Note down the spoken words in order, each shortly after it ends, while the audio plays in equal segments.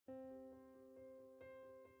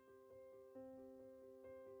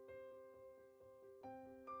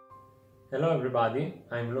Hello everybody,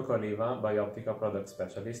 I'm Luca Oliva, Bio-Optica product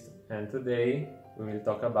specialist, and today we will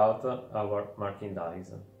talk about our marking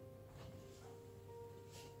dyes.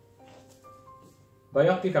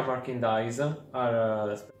 Bio-Optica marking dyes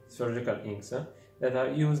are surgical inks that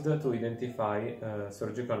are used to identify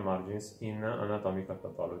surgical margins in anatomical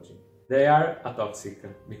pathology. They are atoxic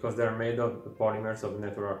because they are made of polymers of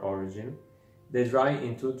natural origin. They dry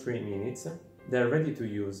in 2-3 minutes. They're ready to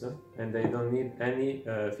use and they don't need any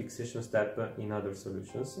fixation step in other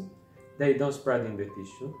solutions. They don't spread in the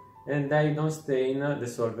tissue and they don't stain the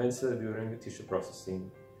solvents during tissue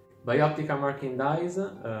processing. Bio-Optica marking dyes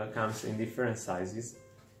comes in different sizes.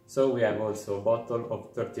 So we have also a bottle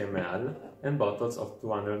of 30 ml and bottles of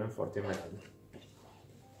 240 ml.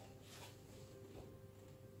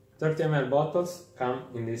 30 ml bottles come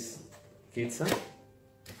in these kits.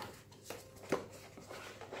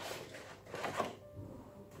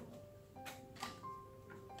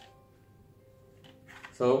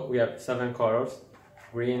 So we have 7 colors: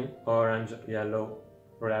 green, orange, yellow,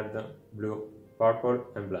 red, blue, purple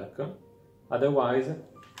and black. Otherwise,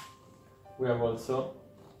 we have also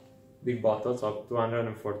big bottles of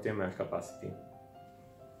 240 ml capacity.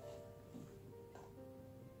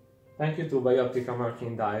 Thank you to Bio-Optica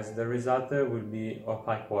marking dyes, the result will be of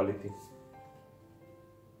high quality.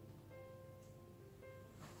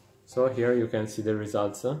 So here you can see the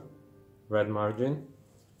results: red margin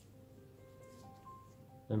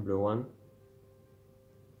and blue one.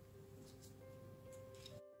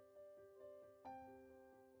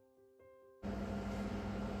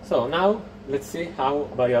 So now let's see how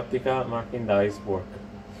Bio-Optica marking dyes work.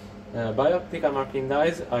 Bio-Optica marking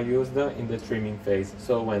dyes are used in the trimming phase,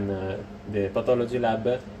 so when the pathology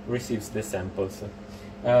lab receives the samples.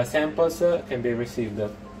 Samples can be received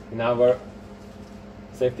in our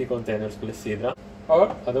safety containers clepsydra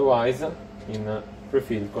or otherwise in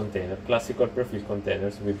pre-filled container, classical pre-filled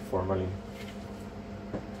containers with formalin.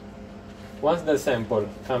 Once the sample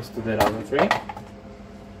comes to the laboratory,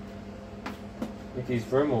 it is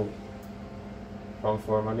removed from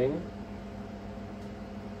formalin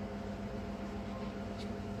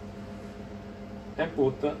and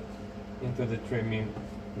put into the trimming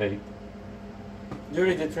plate.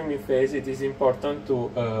 During the trimming phase, it is important to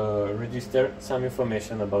register some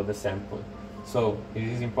information about the sample. So it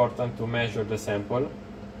is important to measure the sample,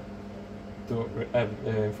 to have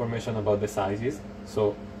information about the sizes.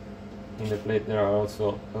 So in the plate there are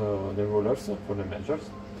also the rulers for the measures.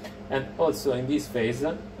 And also in this phase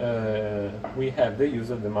we have the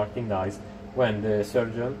use of the marking dyes when the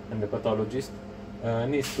surgeon and the pathologist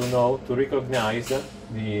needs to know, to recognize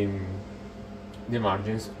the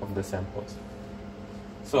margins of the samples.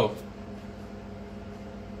 So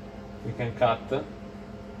we can cut the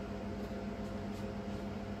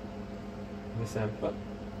sample.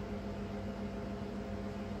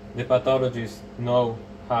 The pathologists know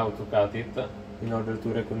how to cut it in order to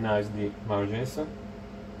recognize the margins.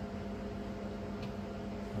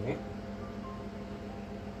 Okay.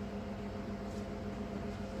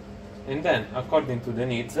 And then, according to the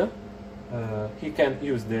needs, he can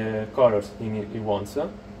use the colors he wants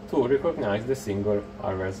to recognize the single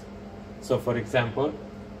areas. So, for example,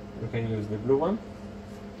 we can use the blue one.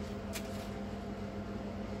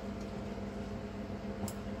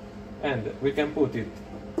 And we can put it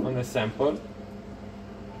on the sample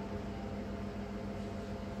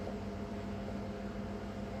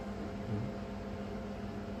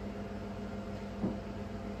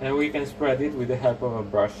and we can spread it with the help of a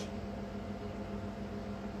brush.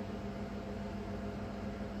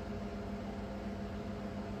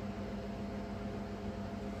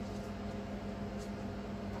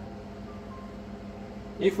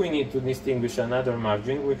 If we need to distinguish another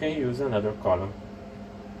margin, we can use another column.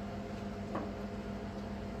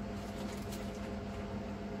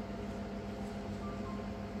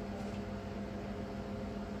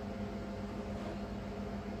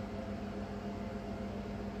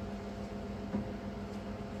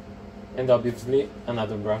 And obviously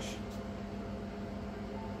another brush.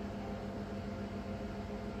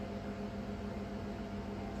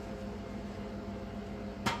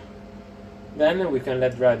 Then we can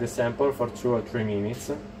let dry the sample for 2 or 3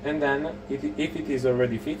 minutes, and then if it is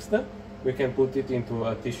already fixed, we can put it into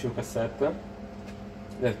a tissue cassette.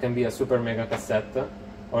 That can be a super mega cassette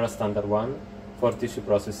or a standard one for tissue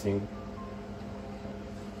processing.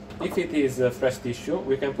 If it is fresh tissue,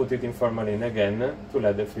 we can put it in formalin again to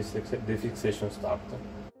let the fixation start.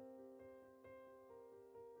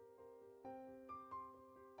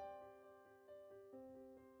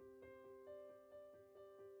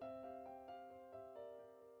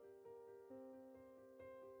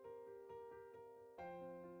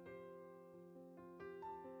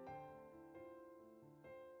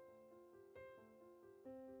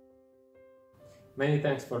 Many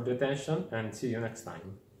thanks for the attention and see you next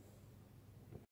time.